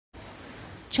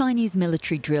Chinese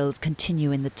military drills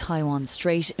continue in the Taiwan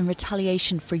Strait in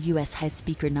retaliation for US House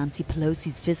Speaker Nancy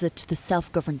Pelosi's visit to the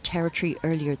self-governed territory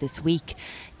earlier this week.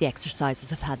 The exercises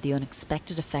have had the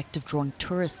unexpected effect of drawing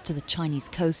tourists to the Chinese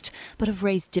coast, but have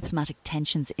raised diplomatic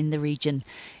tensions in the region.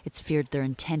 It's feared they're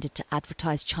intended to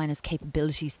advertise China's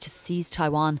capabilities to seize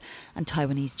Taiwan, and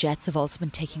Taiwanese jets have also been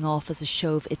taking off as a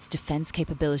show of its defence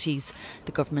capabilities.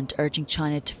 The government urging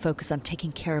China to focus on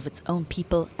taking care of its own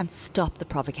people and stop the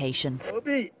provocation.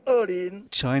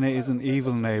 China is an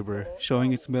evil neighbour,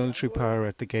 showing its military power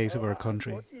at the gate of our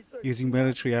country, using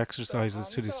military exercises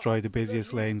to destroy the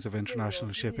busiest lanes of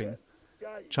international shipping.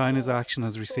 China's action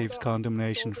has received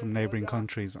condemnation from neighbouring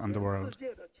countries and the world.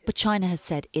 But China has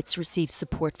said it's received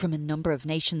support from a number of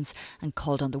nations and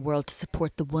called on the world to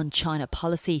support the One China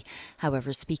policy.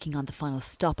 However, speaking on the final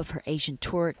stop of her Asian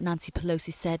tour, Nancy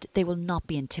Pelosi said they will not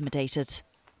be intimidated.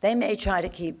 They may try to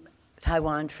keep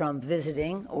Taiwan from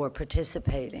visiting or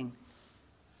participating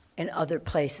in other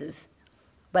places,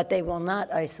 but they will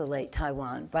not isolate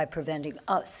Taiwan by preventing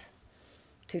us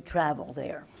to travel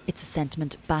there. It's a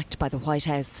sentiment backed by the White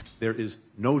House. There is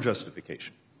no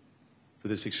justification for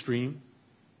this extreme,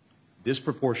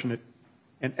 disproportionate,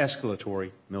 and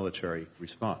escalatory military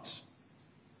response.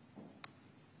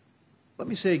 Let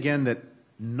me say again that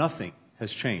nothing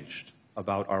has changed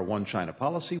about our One China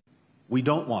policy. We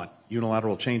don't want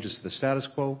unilateral changes to the status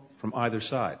quo from either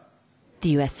side.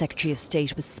 The US Secretary of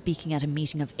State was speaking at a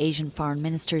meeting of Asian foreign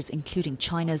ministers, including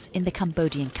China's, in the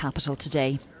Cambodian capital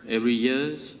today. Every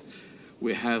year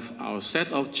we have our set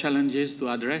of challenges to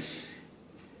address,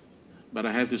 but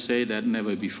I have to say that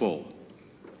never before,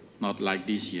 not like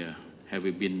this year, have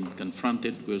we been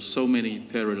confronted with so many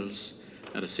perils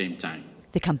at the same time.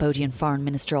 The Cambodian foreign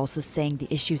minister also saying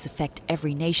the issues affect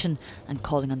every nation and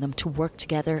calling on them to work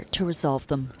together to resolve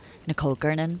them. Nicole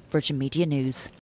Gernon, Virgin Media News.